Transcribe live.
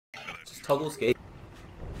toggle ski?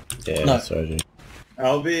 Yeah, No. sorry.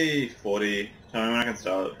 I'll be 40. Tell me when I can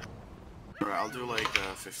start. Alright, I'll do like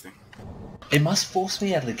 50. It must force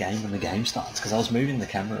me out of the game when the game starts, because I was moving the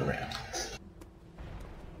camera around.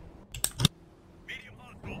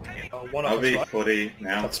 I'll be 40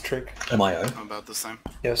 now. That's a trick. Am I O? I'm about the same.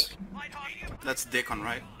 Yes. That's Dick on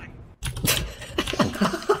right.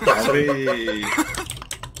 I'll be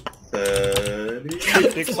 30.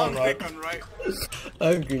 Dick's on right. Dick on right.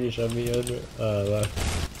 I'm greenish on me on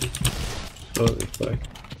left. Holy fuck.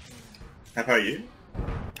 How about you?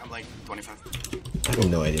 I'm like 25. I have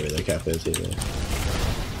no idea where the cap is either.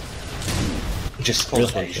 Just Real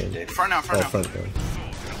qualification, function. dude. Front now, front Oh, now. front door.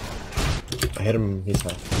 I hit him, he's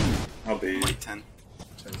half. I'll be. I'm like 10.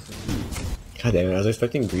 God damn it, I was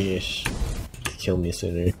expecting greenish to kill me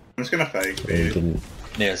sooner. I'm just gonna fake But he you. didn't.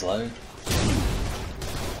 Neo's low.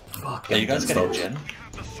 Fuck. Are you guys getting gen?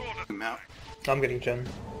 I'm out. I'm getting gen.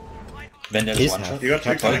 Vendo's He's one half. shot. You got two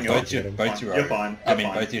Both- coming Both up. your You're fine. I mean,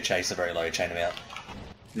 You're fine. both your chase are very low. Chain them out.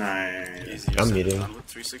 Nice. Easy. I'm set muting. down with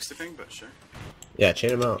 360 thing, but sure. Yeah,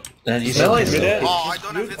 chain him out. And you Melee said- mid. Oh, I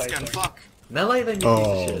don't have Good hit scan, fight. fuck. Melee then you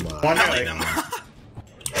Oh piece of shit. my. One Melee melee. them.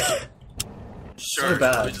 Sure.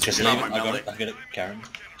 bad. let me Just get leave out it. my I got melee. it. I got it, Karen.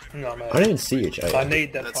 No, man. I didn't even see your chase. I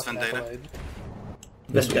need that That's fucking Vendetta. accolade.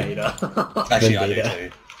 Vendetta. Actually, I do Vendetta.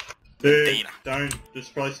 too. Dude, Data. don't.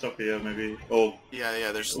 Just probably stop here, maybe. Or Yeah,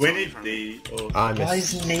 there's we still need from- D. Or I Why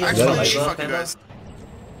missed. is Neo Actually, Vendetta. fuck you guys.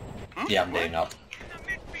 Yeah, I'm doing up.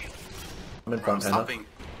 I'm in I'm front, Hannah. stopping.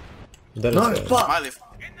 That No, is good. fuck! Smiley.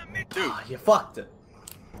 Dude, You fucked it.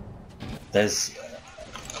 There's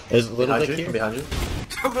There's a little Behind bit you, here. behind you.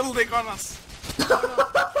 a little dick on us.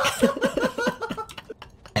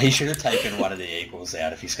 he should have taken one of the equals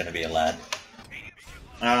out if he's going to be a lad.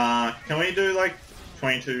 can we do like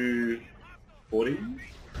 2240?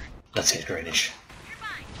 Let's get greenish.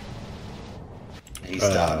 He's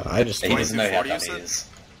done. I just. He doesn't know how 2240 done you he said? is.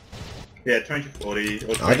 Yeah, 2040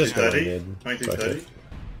 or I just got 2030. mid. 2030.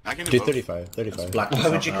 I can do Do both. 35. 35. Black Why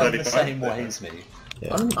would you come the 35? same way as me?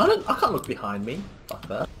 Yeah. I can't look behind me. Fuck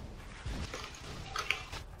that.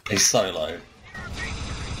 He's so low.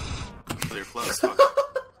 Clear close. Fuck.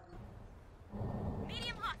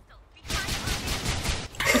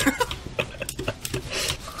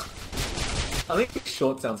 I think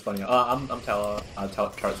short sounds funny. I'm tower.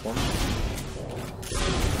 Turret spawn.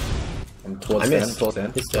 I'm towards I them. missed. Towards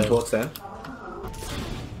them. It's I'm dead. towards them.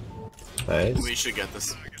 Nice. We should get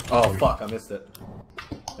this. Oh fuck! I missed it.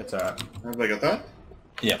 It's alright. Have I got that?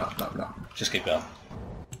 Yeah, No. just keep going.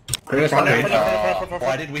 Greenish Front front end. end.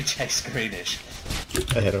 Why did we chase greenish?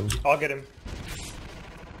 I hit him. I'll get him.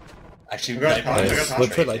 Actually, I got maybe time, I got just time. Look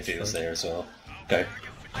for trade if he was lights. there as well. Go.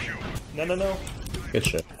 No. Good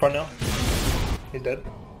shit. Front now. He's dead.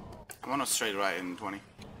 I'm on a straight right in 20.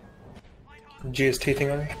 GST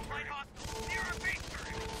thing on him.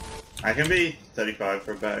 I can be 35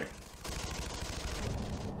 for a bag.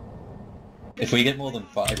 If we get more than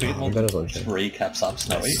five, if we get more that than is on chain. 3 caps up,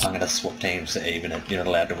 Snowy, I'm gonna swap teams to even it. You're not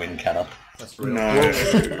allowed to win cutter. That's real. No.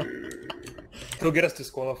 It'll get us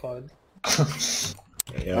disqualified.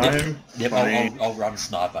 Yeah. I'm Yep, funny. I'll run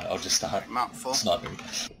sniper. I'll just start I'm out full. sniping.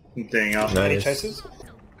 Dang up. Any Nice. chases?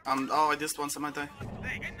 Oh, I just once I might die.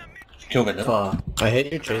 Kill Vendetta. Fuck. I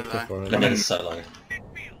hit your chase Okay. before. Vendetta's so low.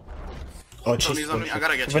 Oh, He's on me. I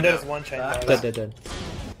gotta get you. Vendetta's Dead. one chain. Dead, guys. Dead.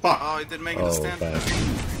 Fuck. Oh, I didn't make it a Oh, stand. bad.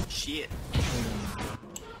 Shit.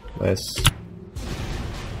 Nice.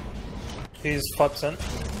 He's 5%.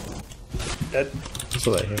 Dead.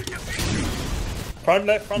 Still right here. Front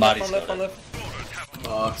left, front Marty's left, front got left, it.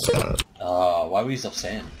 front left. Fuck. Oh, why were you off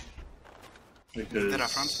sand? Because Data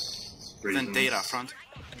front. reasons. Then data front.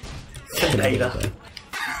 Vendetta.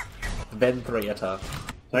 Ven 3 attack.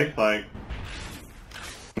 Take flag.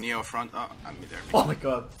 Neo front. Oh, I'm there. Oh my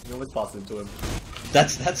god. You almost passed into him.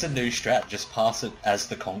 That's a new strat. Just pass it as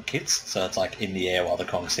the conch hits, so it's like in the air while the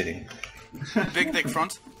conch's sitting. Big dick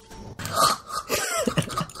front.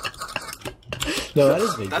 No, that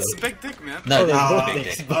is big. That's deal. big dick, man. No, Oh, there's there's a big both dick.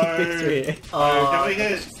 dicks. Both dicks right here. Can we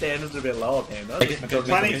hit Standards are a bit lower, man. Make it- make it-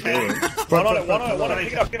 2010? One on it, one on it, one on it.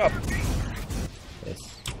 Pick it up, pick it up. Yes.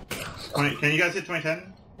 20, can you guys hit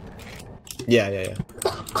 2010? Yeah.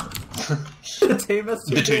 The team has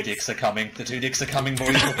The two dicks are coming. The two dicks are coming, boys.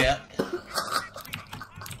 Look out.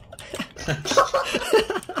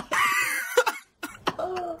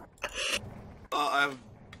 I have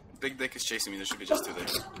big dick is chasing me. There should be just two there.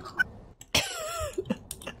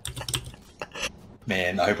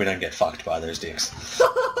 Man, I hope we don't get fucked by those dicks.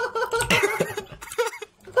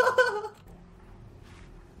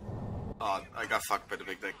 Oh, I got fucked by the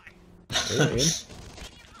big dick.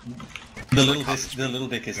 The little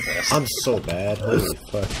dick is first. I'm so bad. Holy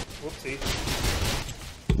fuck. Whoopsie.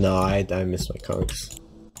 No, I missed my conks.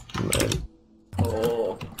 Man.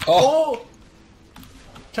 Oh. Oh!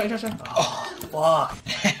 Try. Oh, fuck.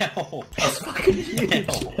 Hell. That's fucking huge.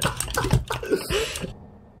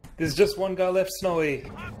 There's just one guy left, Snowy.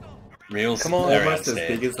 Reels. Come on. They're Almost as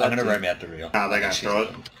outstairs. big as I'm that gonna dude. roam out to Reel. Nah, they're gonna throw it.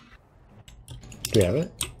 Do we have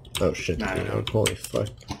it? Oh shit. Nah, we no. don't. Holy fuck.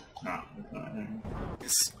 No, it's not.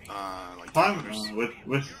 It's like Time,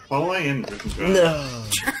 we're following in Reconstructed. No.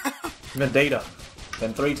 Then data.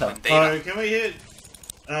 Then 3 times. Oh, can we hit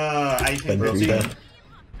 18 Then Reels? data.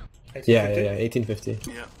 Yeah, 1850.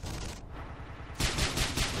 Yeah.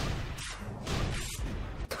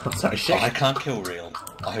 I'm sorry, Oh, shit. I can't kill Reel.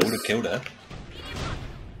 I would have killed her.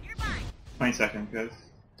 20 seconds, guys.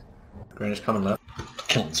 Greenish coming left.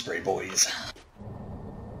 Killing spree, boys.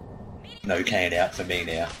 No cane out for me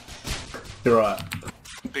now. You're right.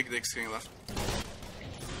 Big dick's getting left.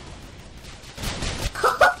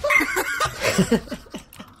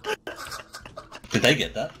 Did they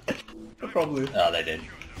get that? Probably. Oh, they did.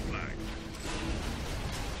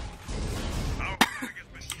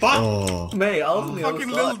 Fuck! Oh. Mate, I was on the other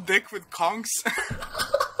Fucking side. little dick with conks.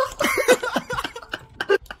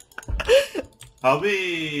 I'll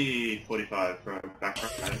be 45 for a back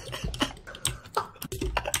right.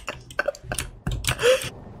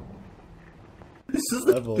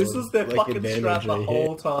 Level, This was their like, fucking advantage strap the right whole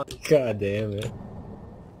here. time. God damn it.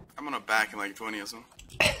 I'm on a back in like 20 or so.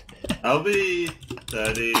 I'll be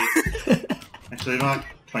 30. Actually, not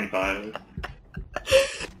 25.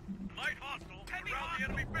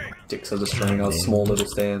 Dicks are destroying our small little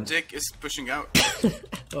stand. Dick is pushing out.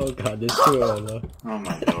 Oh god, there's 2 of them. Oh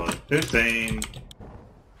my god. 15.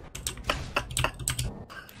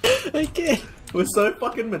 I can't. We're so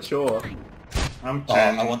fucking mature. I'm Oh,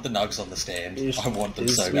 10. I want the nugs on the stand. Is- I want them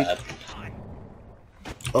is so we- bad.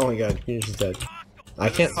 Oh my god, he's just dead. I Why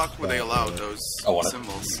the can't. fuck would they allow those I want it.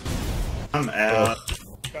 symbols? I'm out.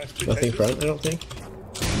 Guys, 2 Nothing paces. front, I don't think.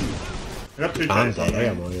 I got 2 I'm days dead. on I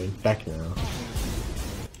got me. Morgan. Back now.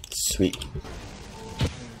 Sweet.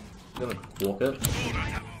 I'm gonna walk it.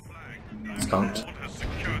 Skunked.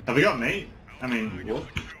 Have we got meat? I mean, what?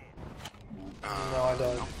 No, I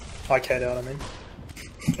don't. I K'd out, I mean.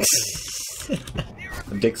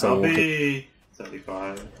 The dicks are I'll walking. be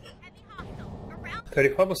 35.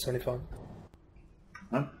 35 or 75?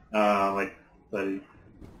 Huh? Like 30.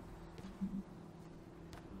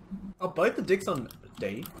 Oh, Are both the dicks on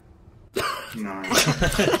D? No.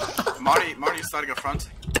 Marty starting up front.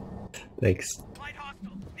 Thanks.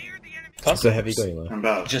 So heavy going left. I'm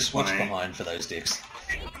about Just watch 20. behind for those dicks.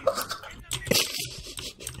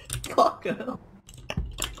 Fucking hell.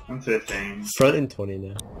 I'm 15. Front and 20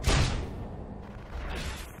 now.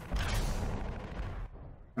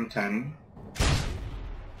 I'm 10.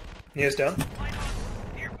 Near's down.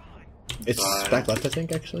 It's Bye. back left, I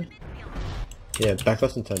think, actually. Yeah, back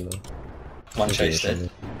left and 10 now. One Okay, chase dead.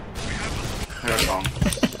 I got bomb.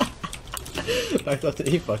 Back left,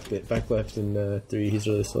 he fucked it. Back left and 3, he's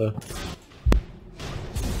really slow.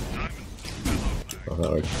 Oh,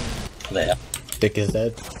 that worked. There. Dick is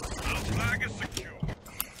dead.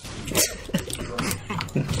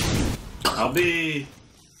 I'll be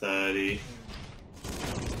 30.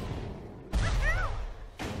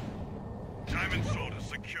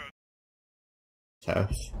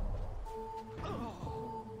 Half.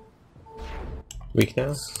 Weak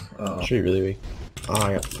now? Oh, Should be really weak. Oh,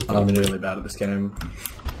 I got. I'm really bad at this game.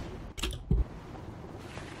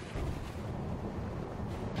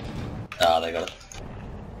 Ah, they got it.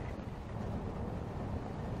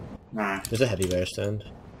 No. There's a heavy bear stand.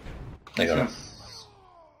 They got it.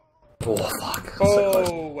 Oh, fuck. I'm so close.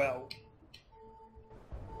 Oh, well.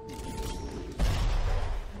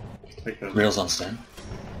 Take those. Reels on stand.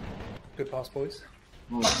 Good pass, boys.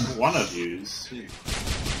 One of yous.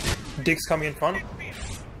 Dick's coming in front.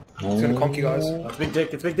 He's gonna conk you guys. Oh, it's big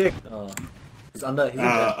dick, it's big dick. Oh. He's under, he's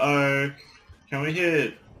under. Oh, can we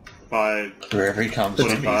hit 5? Wherever he comes from,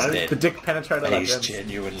 he's 25? The dead. dick penetrated that He's gem.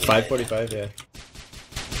 genuinely 545, yeah.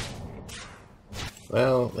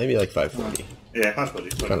 Well, maybe like 540. Yeah,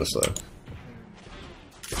 540. Kind of slow.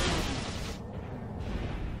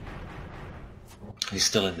 He's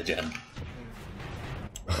still in the gen.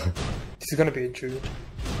 This is gonna be a Jude.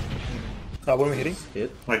 When are we hitting?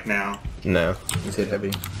 Hit. Like now. No. He's hit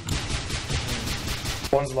heavy.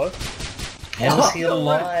 One's low. How is he no way.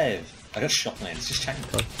 alive? I got shotlands, just checking.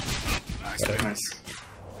 Nice, dick. Nice.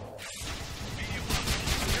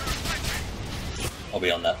 I'll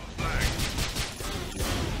be on that.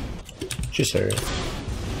 Just hurry.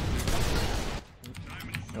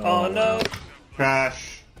 Oh no!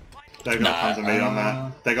 Crash. They got tons of meat on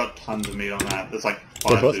that. They got tons of meat on that. There's like They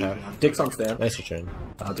 5 both dudes have. behind. Dick's on stand. Nice return.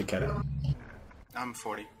 I'll Dick get out. I'm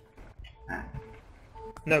 40.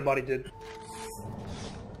 Nobody did.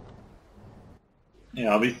 Yeah,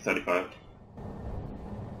 I'll be 35.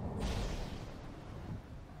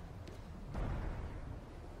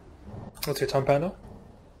 What's your time, Panda?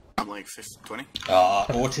 I'm like 50, 20.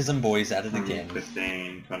 Autism boys at it again.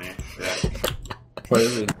 15, 20. Yeah. Where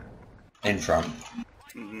is he? In front.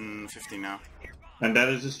 50 now.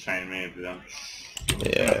 Vendetta's just chained me into them.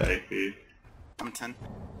 Yeah. Take for you. I'm 10.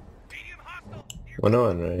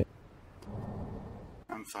 101, right?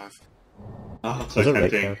 I'm 5. Oh, it's There's so a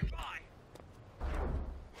right tempting. cap.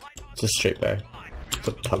 Just straight back.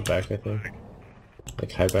 Top back, I think.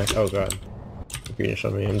 Like high back. Oh god. Greenish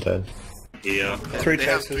on me, I'm dead. Here. Three They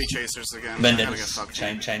have chasers. 3 chasers again. I gotta get Vendetta's fucked.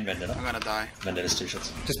 chain I'm Vendetta. gonna die. Vendetta's 2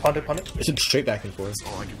 shots. Just punt it, punt it. It's straight back and forth.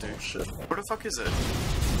 That's all I can do. Shit. Where the fuck is it?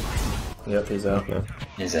 Yep, he's out. No.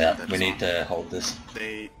 He's out. We need to hold this.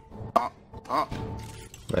 They... Oh.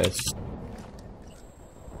 Nice.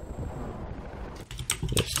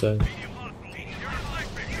 Yes, dead.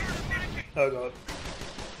 Oh god.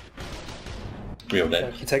 Real Yeah,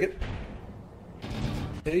 dead. you take it?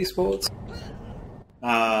 Esports? Do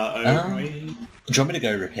you want me to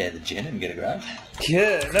go repair the gen and get a grab?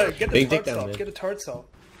 Yeah, no, get the Big dick turret down up. mid. Get a turret up.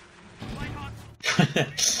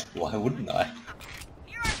 Why wouldn't I?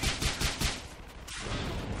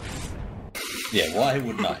 Yeah, why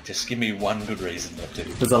wouldn't I? Just give me one good reason not to.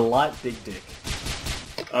 There's a light big dick.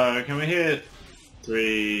 Can we hit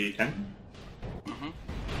 310? Mm-hmm.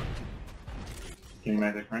 Can you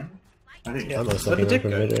make that correct? I think. Yeah. I'm almost Where'd the looking dick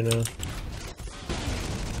up go? mid right now.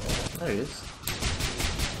 There he is.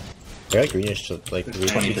 I got greenish to like 3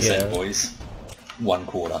 20% yeah. boys. 1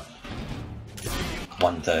 quarter.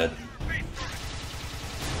 1/3.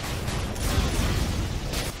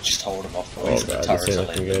 Just hold them off, Oh boys. god, The this turrets ain't are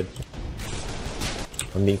looking landing. good.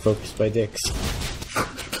 I'm being focused by dicks.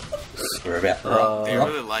 We're about They we're up.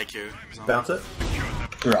 really like you. So. Bounce it.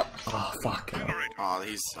 We're up. Oh, fuck. Oh,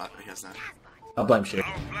 he has that. I'll blame shit.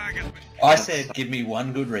 I said give me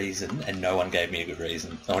one good reason, and no one gave me a good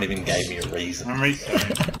reason. No one even gave me a reason. I'm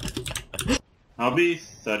restarting. I'll be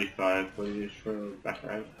 35 please for back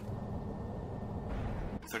right.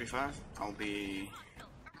 35? I'll be...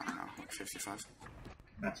 I don't know, like 55.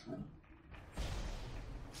 That's fine.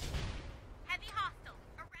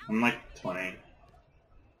 I'm like 20.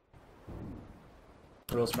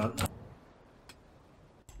 Real front.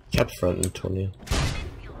 Cap front and 20.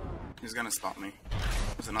 He's gonna stop me.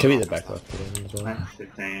 There's another Could be one the back stop. left again as well. I'm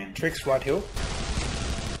 15. Tricks right hill.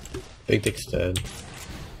 Big dick's dead.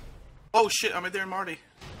 Oh shit, I'm there, Marty.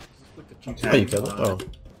 Oh, you killed him? Oh.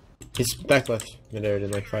 He's back left. Mid air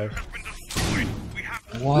in like 5.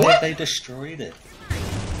 Why have they destroyed it?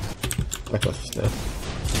 Back left is dead.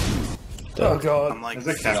 Oh Dead. god. I'm like...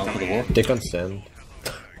 There's a cat Over the coming wall. in. Dick on stand.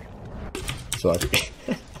 So like,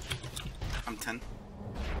 I'm 10.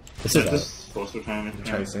 this is out. Just force return.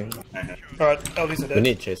 Chasing. Okay. Alright, Elvies are We dead.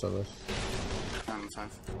 need chase on this. I'm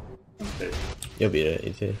 5. Okay. You'll beat it,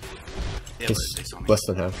 easy. Yeah, but He's they saw me. less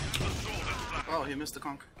than half. Oh, he missed the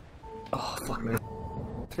conk. Oh, fuck me.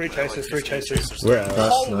 3 chasers, 3 chasers. We're out.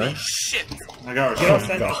 That's Holy nice. shit! I got Get on return.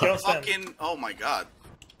 stand, get on stand. Fucking... Oh my god.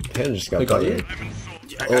 Him just got We got buttered. you.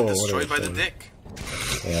 Yeah, I Oh, got what destroyed a by the shame. dick.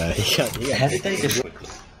 Yeah, he got How did they destroy quickly?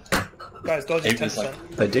 Guys, dodge is It was 10%.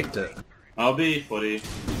 like- They dicked it. I'll be 40.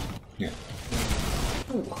 Yeah.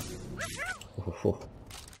 Ooh,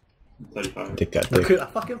 35. Dick got I dick.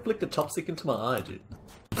 fucking flicked a chopstick into my eye, dude.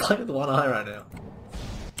 I'm playing with one eye right now.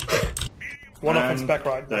 One offense back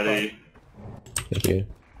right. Back 30. right. Thank you.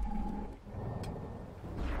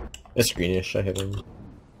 It's greenish, I hit him.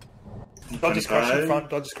 Dodge is crushing 25, front,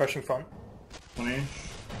 dodge is crushing front. 20.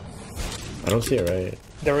 I don't see it right.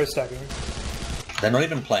 There is stacking. They're not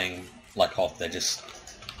even playing like Hoth, they're just...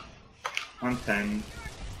 110.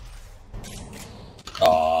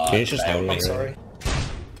 Oh, Can you just failed have me. it? I'm sorry.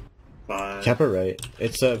 5. Kappa right.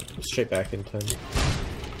 It's straight back in 10.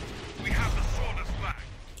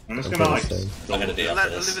 I'm just I'm gonna like. trying to I'm gonna do after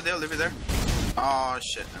this. Leave it there, leave it there. Oh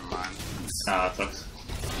shit, never mind. Ah, that sucks.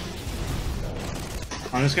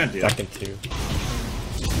 I'm just gonna do Back that. in 2.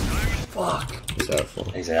 Fuck. He's out full.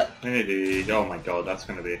 He's out. Oh my god, that's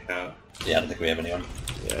gonna be a cat. Yeah, I don't think we have anyone.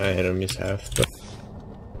 Yeah, I hit him, he's half. But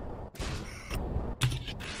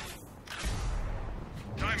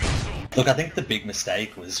Look, I think the big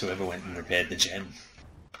mistake was whoever went and repaired the gen.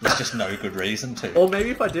 There's just no good reason to. Or maybe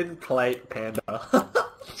if I didn't play Panda.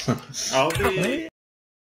 I'll be.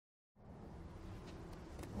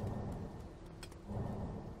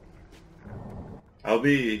 I'll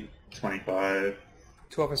be 25.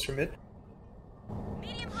 Two offense from mid.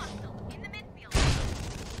 Medium hostile in the midfield.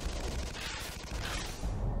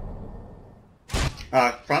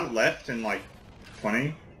 Front left in like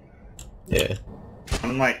 20. Yeah.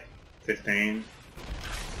 I'm like 15.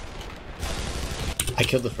 I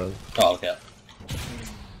killed the front. Oh, okay.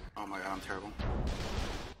 Oh my god, I'm terrible.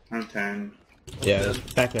 I'm 10. Yeah,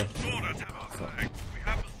 back now.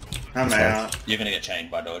 I'm out. You're gonna get chained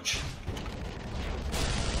by dodge.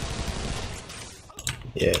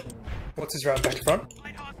 Yeah. What's his round back to front?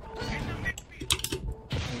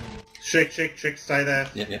 Chick, stay there.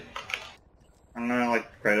 Yep. I'm gonna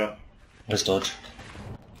like crater. Where's dodge?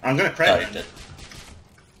 I'm gonna Oh, crater. he did.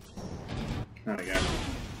 There we go.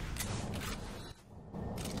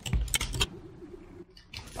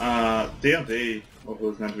 DLD. What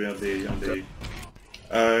was meant to be on DLD?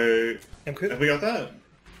 Oh, I'm good. have we got that?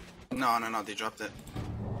 No, they dropped it.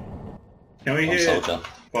 Can we I'm hit soldier.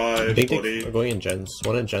 Big Dick 540? are going in gens.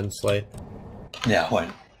 One in gens slate. Yeah, I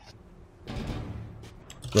won't.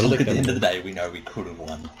 Little Look, Dick at the end of gun. the day, we know we could have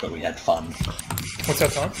won, but we had fun. What's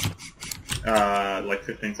that time? Like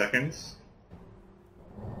 15 seconds.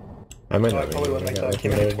 I might Oh, I not probably won't win. make I that. got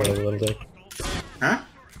intimidated by Little Dick. Huh?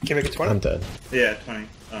 Can you make it 20? I'm dead. Yeah, 20.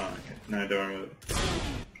 Oh, okay. No, don't worry about it.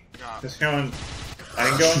 God. Just go in. I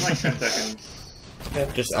can go in like 10 seconds.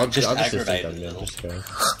 I'll Just just aggravate them, a yeah, little. just go.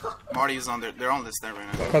 Marty's on there. They're on this there right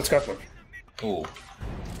now. Let's go. Ooh.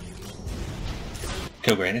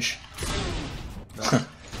 Kill Greenish.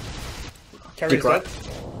 Carry's right. dead.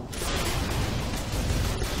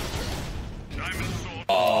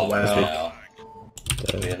 Oh, wow.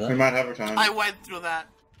 Do we have We that? might have our time. I went through that.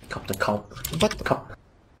 Cop the comp. What the?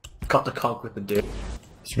 Cop the comp with the dude.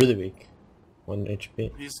 It's really weak. 1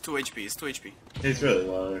 HP. He's 2 HP. He's 2 HP. He's really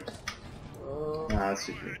low. Nah, that's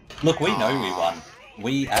too good. Look, we know we won.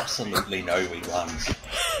 We absolutely know we won.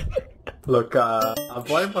 Look, I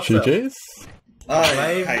blame myself. GG's? I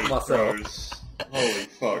Blame hate myself. pros. Holy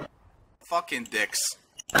fuck. Fucking dicks.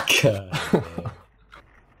 God.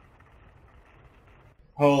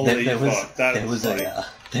 Holy There fuck. That there is was like...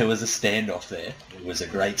 there was a standoff there. It was a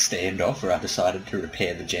great standoff where I decided to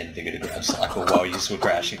repair the gen to get a grab cycle while you were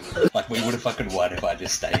crashing. Like, we would have fucking won if I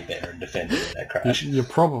just stayed there and defended that crash. You're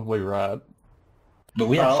probably right. But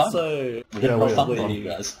we I had fun. also We had more fun than probably, you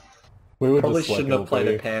guys. We were probably just like, shouldn't have played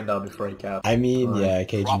a okay. panda before he capped. I mean, Right. yeah,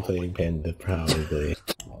 Cajun playing Panda probably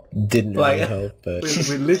didn't Like, really help, but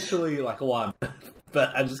we literally like won,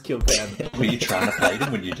 but I just killed panda. Were you trying to play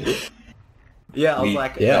them when you did it? Yeah, I was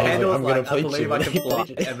like, yeah, the I was handle like, was I'm like, gonna I play believe you. I can block,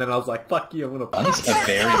 and then I was like, fuck you, I'm gonna play. Ones of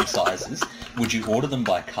varying sizes. Would you order them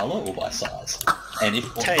by colour or by size? And if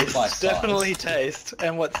ordered Taste, by size, definitely taste,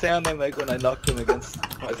 and what sound they make when I knock them against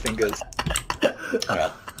my fingers.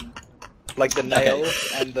 Alright, Like the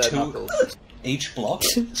nails and the Two- knuckles. each block,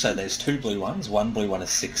 so there's 2 blue ones. One blue one is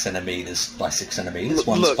 6 centimeters by 6 centimeters.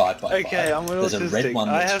 One's Look, 5 by 5. okay, I'm an There's a red autistic. one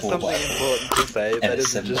I that's have 4 something by important to say that it's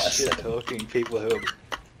isn't 7 by just shit 7. talking people who are,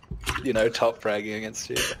 you know, top fragging against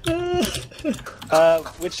you.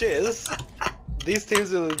 Which is, these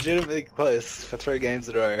teams are legitimately close for 3 games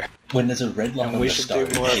in a row. When there's a red line And on we the should stove,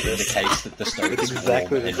 do more of it this. indicates that the stove It's is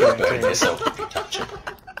exactly warm and the you same burn thing. yourself if you touch it.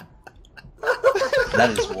 That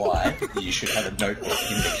is why you should have a notebook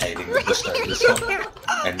indicating that the stove is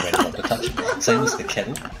hot and when not to touch it. Same as the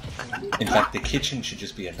kettle. In fact, the kitchen should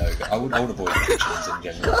just be a no-go. I would avoid kitchens in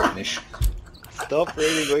general, finish. Stop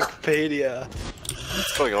reading Wikipedia.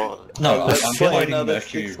 What's going on? No, Let's I'm play fighting another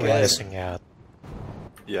Mercury 6 Rise. games. out.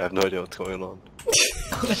 Yeah, I have no idea what's going on.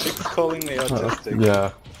 It's calling me autistic.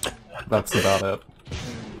 Yeah, that's about it.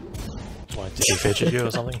 Why, did he fidget you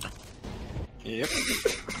or something? Yep.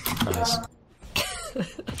 Nice.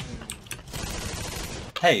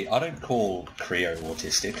 Hey, I don't call Creo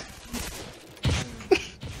autistic.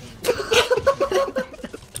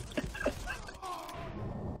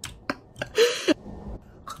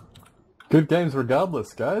 Good games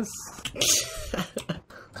regardless, guys.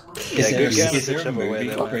 Yeah, good games Is there a whichever way movie,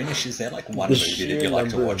 they went. Greenish? Is there like one The movie that sheer you like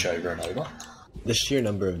to number watch of- over and over? the sheer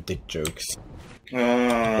number of dick jokes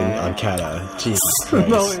on Kata, Jesus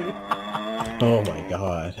Christ. Oh my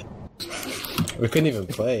god. We couldn't even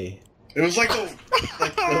play. It was like the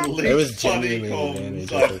It was least funny genuinely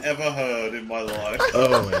comms managed. I've ever heard in my life.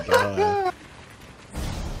 Oh my god.